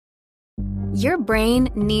Your brain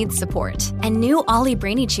needs support, and new Ollie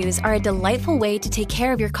Brainy Chews are a delightful way to take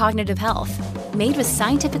care of your cognitive health. Made with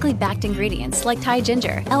scientifically backed ingredients like Thai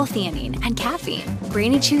ginger, L-theanine, and caffeine,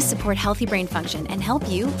 Brainy Chews support healthy brain function and help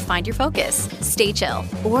you find your focus, stay chill,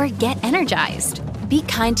 or get energized. Be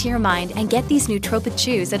kind to your mind and get these nootropic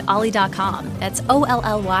chews at ollie.com. That's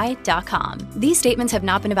OLLY.com. These statements have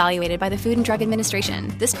not been evaluated by the Food and Drug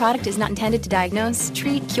Administration. This product is not intended to diagnose,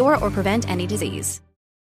 treat, cure, or prevent any disease.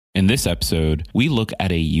 In this episode, we look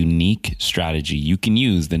at a unique strategy you can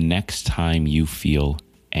use the next time you feel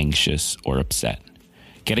anxious or upset.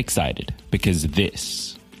 Get excited because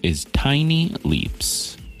this is Tiny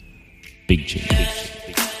Leaps, Big Change.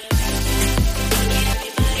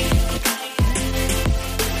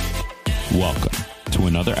 Welcome to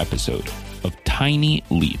another episode of Tiny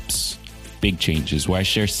Leaps, Big Changes, where I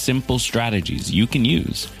share simple strategies you can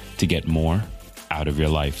use to get more out of your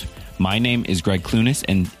life. My name is Greg Clunis,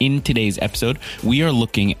 and in today's episode, we are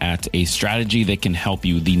looking at a strategy that can help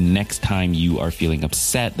you the next time you are feeling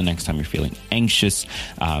upset, the next time you're feeling anxious,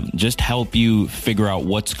 just help you figure out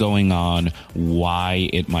what's going on, why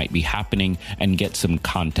it might be happening, and get some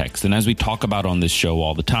context. And as we talk about on this show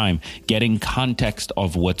all the time, getting context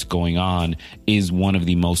of what's going on is one of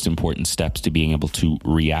the most important steps to being able to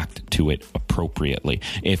react to it appropriately.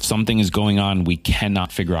 If something is going on, we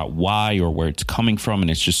cannot figure out why or where it's coming from, and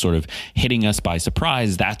it's just sort of hitting us by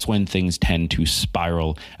surprise, that's when things tend to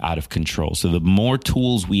spiral out of control. So the more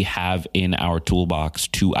tools we have in our toolbox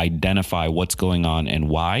to identify what's going on and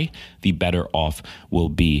why, the better off we'll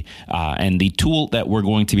be. And the tool that we're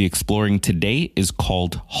going to be exploring today is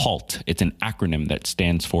called HALT. It's an acronym that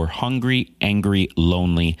stands for Hungry, Angry,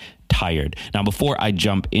 Lonely, Tired. Now, before I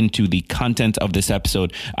jump into the content of this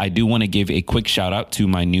episode, I do want to give a quick shout out to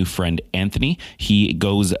my new friend, Anthony. He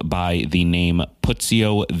goes by the name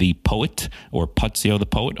Puzzio the Poet, or Puzzio the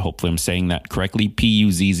Poet. Hopefully I'm saying that correctly.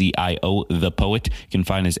 Puzzio the Poet. You can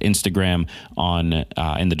find his Instagram on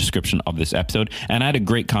in the description of this episode. And I had a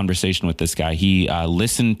great conversation with this guy. He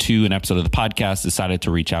listened to an episode of the podcast, decided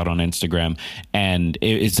to reach out on Instagram, and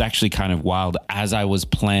it's actually kind of wild. As I was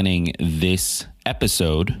planning this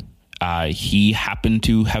episode, he happened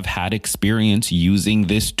to have had experience using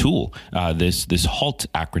this tool, this HALT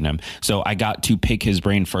acronym. So I got to pick his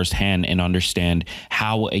brain firsthand and understand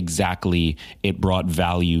how exactly it brought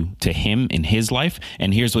value to him in his life.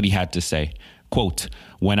 And here's what he had to say. Quote,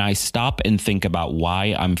 "When I stop and think about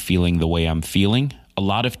why I'm feeling the way I'm feeling, a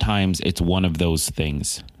lot of times it's one of those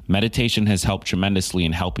things. Meditation has helped tremendously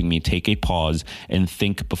in helping me take a pause and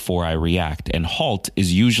think before I react. And HALT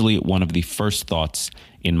is usually one of the first thoughts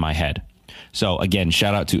in my head." So again,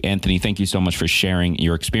 shout out to Anthony. Thank you so much for sharing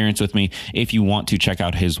your experience with me. If you want to check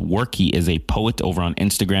out his work, he is a poet over on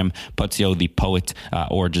Instagram, Puzzio the Poet,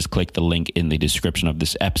 or just click the link in the description of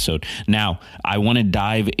this episode. Now, I want to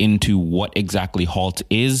dive into what exactly HALT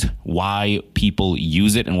is, why people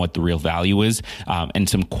use it, and what the real value is, and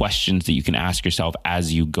some questions that you can ask yourself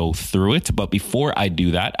as you go through it. But before I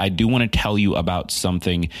do that, I do want to tell you about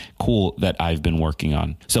something cool that I've been working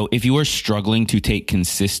on. So if you are struggling to take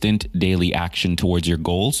consistent daily action towards your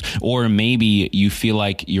goals, or maybe you feel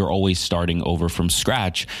like you're always starting over from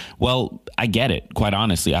scratch, well, I get it. Quite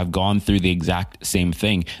honestly, I've gone through the exact same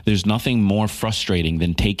thing. There's nothing more frustrating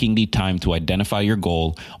than taking the time to identify your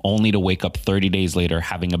goal only to wake up 30 days later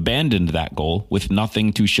having abandoned that goal with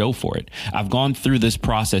nothing to show for it. I've gone through this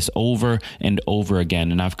process over and over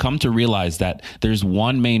again, and I've come to realize that there's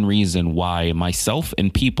one main reason why myself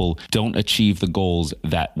and people don't achieve the goals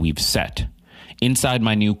that we've set. Inside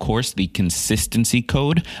my new course, the Consistency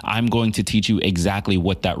Code, I'm going to teach you exactly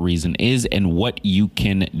what that reason is and what you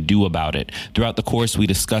can do about it. Throughout the course, we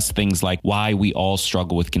discuss things like why we all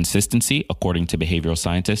struggle with consistency, according to behavioral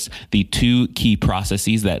scientists, the 2 key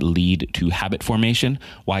processes that lead to habit formation,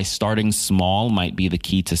 why starting small might be the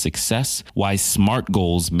key to success, why SMART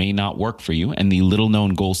goals may not work for you, and the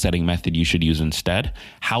little-known goal-setting method you should use instead,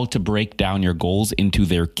 how to break down your goals into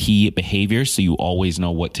their key behaviors so you always know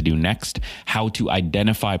what to do next, how to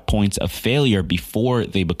identify points of failure before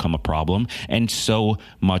they become a problem, and so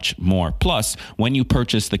much more. Plus, when you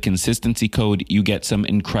purchase the Consistency Code, you get some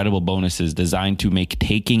incredible bonuses designed to make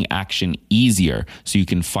taking action easier so you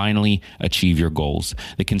can finally achieve your goals.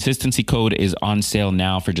 The Consistency Code is on sale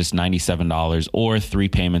now for just $97 or 3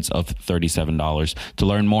 payments of $37. To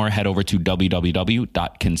learn more, head over to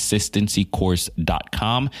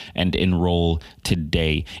www.consistencycourse.com and enroll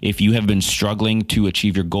today. If you have been struggling to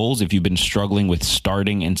achieve your goals, if you've been struggling with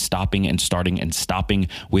starting and stopping and starting and stopping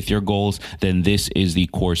with your goals, then this is the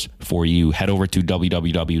course for you. Head over to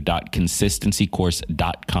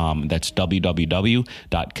www.consistencycourse.com. That's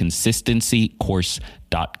www.consistencycourse.com.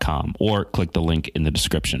 HaltFrame.com or click the link in the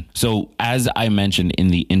description. So as I mentioned in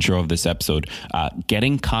the intro of this episode,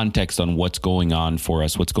 getting context on what's going on for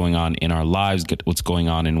us, what's going on in our lives, what's going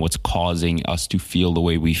on and what's causing us to feel the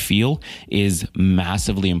way we feel is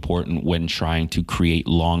massively important when trying to create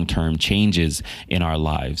long-term changes in our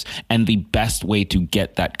lives. And the best way to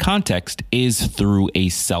get that context is through a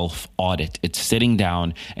self-audit. It's sitting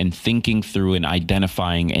down and thinking through and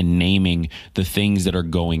identifying and naming the things that are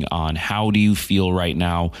going on. How do you feel right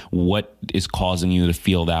now? What is causing you to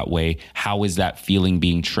feel that way? How is that feeling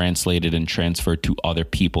being translated and transferred to other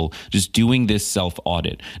people? Just doing this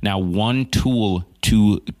self-audit. Now, one tool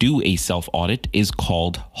to do a self-audit is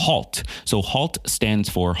called HALT. So HALT stands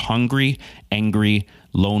for hungry, angry,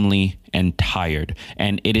 lonely, and tired.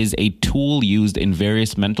 And it is a tool used in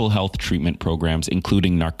various mental health treatment programs,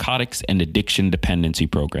 including narcotics and addiction dependency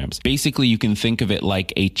programs. Basically, you can think of it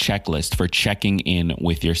like a checklist for checking in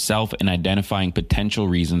with yourself and identifying potential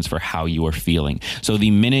reasons for how you are feeling. So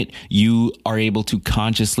the minute you are able to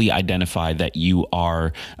consciously identify that you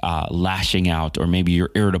are lashing out, or maybe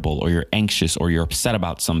you're irritable or you're anxious or you're upset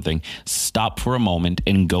about something, stop for a moment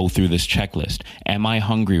and go through this checklist. Am I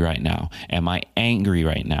hungry right now? Am I angry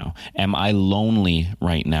right now? Am I lonely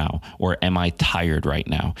right now? Or am I tired right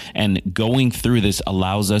now? And going through this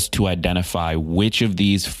allows us to identify which of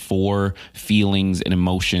these 4 feelings and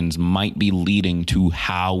emotions might be leading to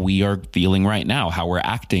how we are feeling right now, how we're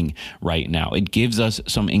acting right now. It gives us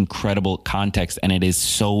some incredible context, and it is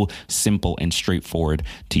so simple and straightforward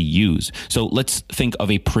to use. So let's think of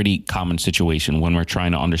a pretty common situation when we're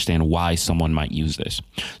trying to understand why someone might use this.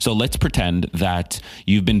 So let's pretend that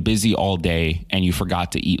you've been busy all day and you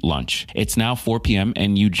forgot to eat lunch. It's now 4 p.m.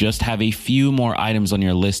 and you just have a few more items on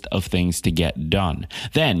your list of things to get done.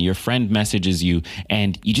 Then your friend messages you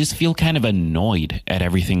and you just feel kind of annoyed at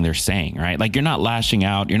everything they're saying, right? Like you're not lashing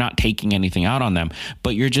out, you're not taking anything out on them,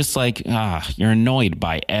 but you're just like, you're annoyed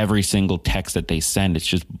by every single text that they send. It's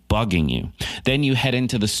just bugging you. Then you head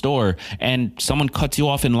into the store and someone cuts you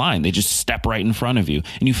off in line. They just step right in front of you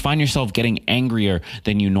and you find yourself getting angrier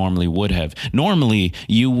than you normally would have. Normally,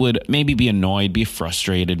 you would maybe be annoyed, be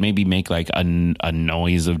frustrated, maybe make like a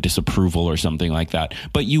noise of disapproval or something like that,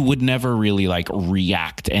 but you would never really like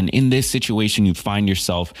react. And in this situation, you find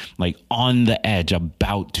yourself like on the edge,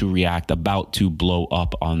 about to react, about to blow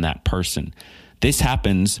up on that person. This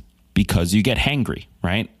happens because you get hangry,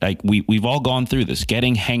 right? Like we've all gone through this,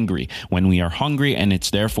 getting hangry when we are hungry, and it's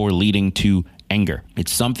therefore leading to anger.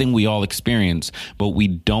 It's something we all experience, but we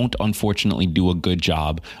don't unfortunately do a good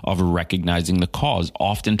job of recognizing the cause.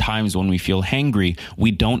 Oftentimes when we feel hangry,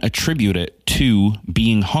 we don't attribute it to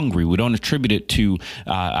being hungry. We don't attribute it to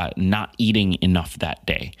not eating enough that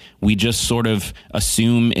day. We just sort of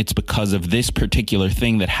assume it's because of this particular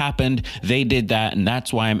thing that happened. They did that, and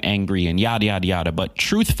that's why I'm angry, and yada, yada, yada. But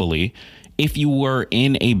truthfully, if you were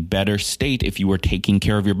in a better state, if you were taking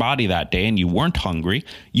care of your body that day and you weren't hungry,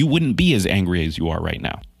 you wouldn't be as angry as you are right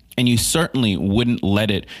now. And you certainly wouldn't let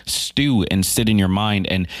it stew and sit in your mind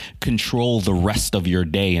and control the rest of your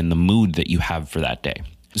day and the mood that you have for that day.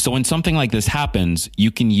 So when something like this happens, you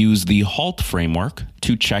can use the HALT framework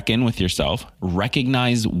to check in with yourself,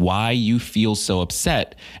 recognize why you feel so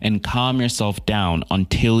upset, and calm yourself down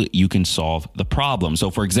until you can solve the problem. So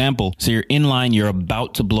for example, you're in line, you're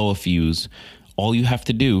about to blow a fuse. All you have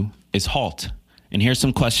to do is halt. And here's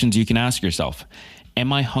some questions you can ask yourself.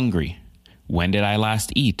 Am I hungry? When did I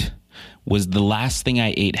last eat? Was the last thing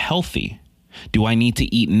I ate healthy? Do I need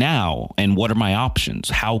to eat now? And what are my options?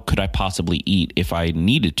 How could I possibly eat if I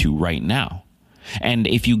needed to right now? And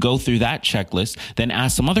if you go through that checklist, then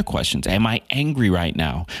ask some other questions. Am I angry right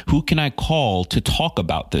now? Who can I call to talk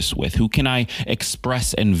about this with? Who can I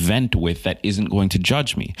express and vent with that isn't going to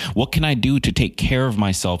judge me? What can I do to take care of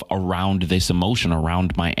myself around this emotion,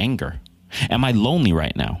 around my anger? Am I lonely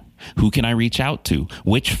right now? Who can I reach out to?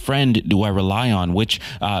 Which friend do I rely on? Which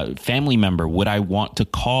family member would I want to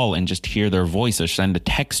call and just hear their voice or send a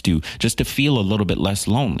text to just to feel a little bit less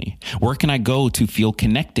lonely? Where can I go to feel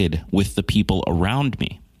connected with the people around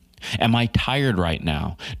me? Am I tired right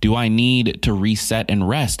now? Do I need to reset and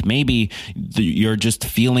rest? Maybe you're just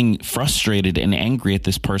feeling frustrated and angry at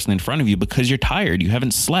this person in front of you because you're tired. You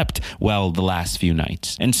haven't slept well the last few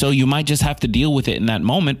nights. And so you might just have to deal with it in that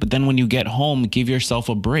moment. But then when you get home, give yourself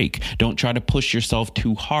a break. Don't try to push yourself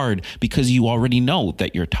too hard because you already know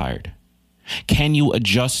that you're tired. Can you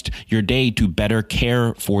adjust your day to better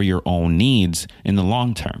care for your own needs in the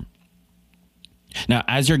long term? Now,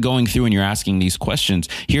 as you're going through and you're asking these questions,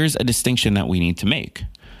 here's a distinction that we need to make.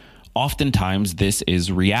 Oftentimes, this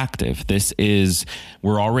is reactive.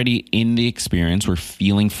 We're already in the experience. We're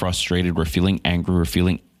feeling frustrated. We're feeling angry. We're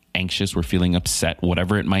feeling anxious, we're feeling upset,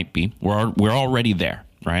 whatever it might be. We're already there,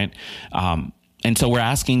 right? And so we're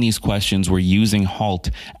asking these questions. We're using HALT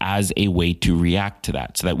as a way to react to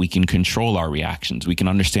that so that we can control our reactions. We can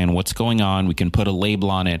understand what's going on. We can put a label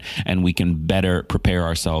on it, and we can better prepare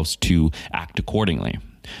ourselves to act accordingly.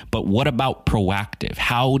 But what about proactive?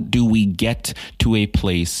 How do we get to a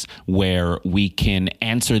place where we can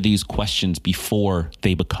answer these questions before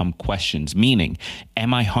they become questions? Meaning,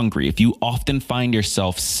 am I hungry? If you often find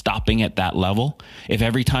yourself stopping at that level, if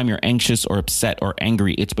every time you're anxious or upset or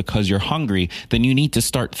angry, it's because you're hungry, then you need to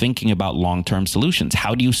start thinking about long-term solutions.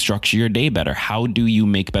 How do you structure your day better? How do you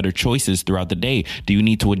make better choices throughout the day? Do you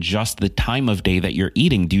need to adjust the time of day that you're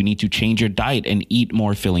eating? Do you need to change your diet and eat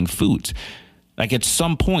more filling foods? Like at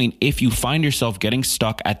some point, if you find yourself getting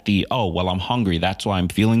stuck at the, oh, well, I'm hungry, that's why I'm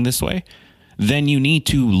feeling this way, then you need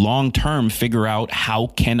to long-term figure out how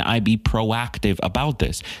can I be proactive about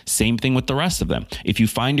this? Same thing with the rest of them. If you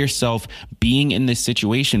find yourself being in this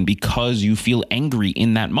situation because you feel angry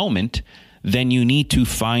in that moment, then you need to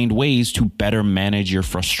find ways to better manage your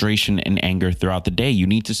frustration and anger throughout the day. You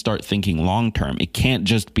need to start thinking long-term. It can't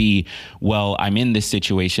just be, well, I'm in this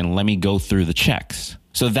situation, let me go through the checks.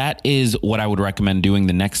 So that is what I would recommend doing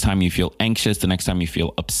the next time you feel anxious, the next time you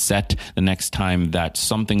feel upset, the next time that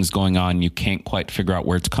something's going on, you can't quite figure out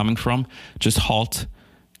where it's coming from. Just halt,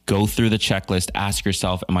 go through the checklist, ask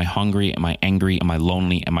yourself, am I hungry? Am I angry? Am I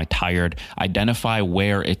lonely? Am I tired? Identify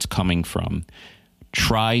where it's coming from.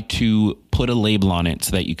 Try to put a label on it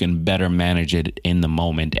so that you can better manage it in the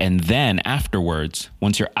moment. And then afterwards,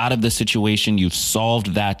 once you're out of the situation, you've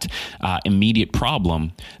solved that immediate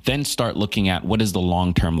problem, then start looking at what does the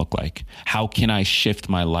long term look like? How can I shift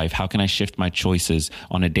my life? How can I shift my choices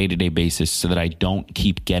on a day-to-day basis so that I don't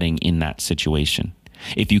keep getting in that situation?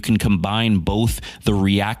 If you can combine both the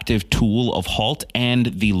reactive tool of HALT and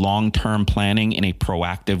the long-term planning in a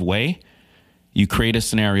proactive way, you create a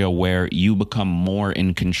scenario where you become more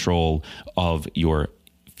in control of your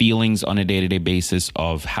feelings on a day-to-day basis,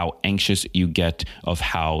 of how anxious you get, of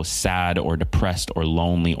how sad or depressed or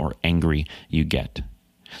lonely or angry you get.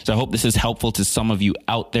 So I hope this is helpful to some of you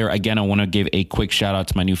out there. Again, I want to give a quick shout out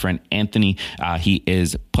to my new friend, Anthony. He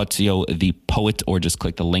is Puzio the Poet, or just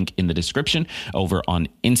click the link in the description over on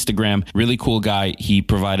Instagram. Really cool guy. He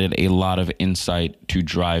provided a lot of insight to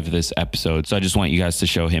drive this episode. So I just want you guys to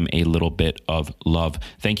show him a little bit of love.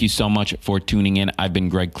 Thank you so much for tuning in. I've been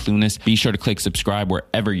Greg Clunis. Be sure to click subscribe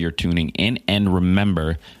wherever you're tuning in. And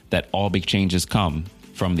remember that all big changes come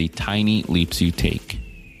from the tiny leaps you take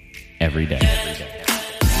every day.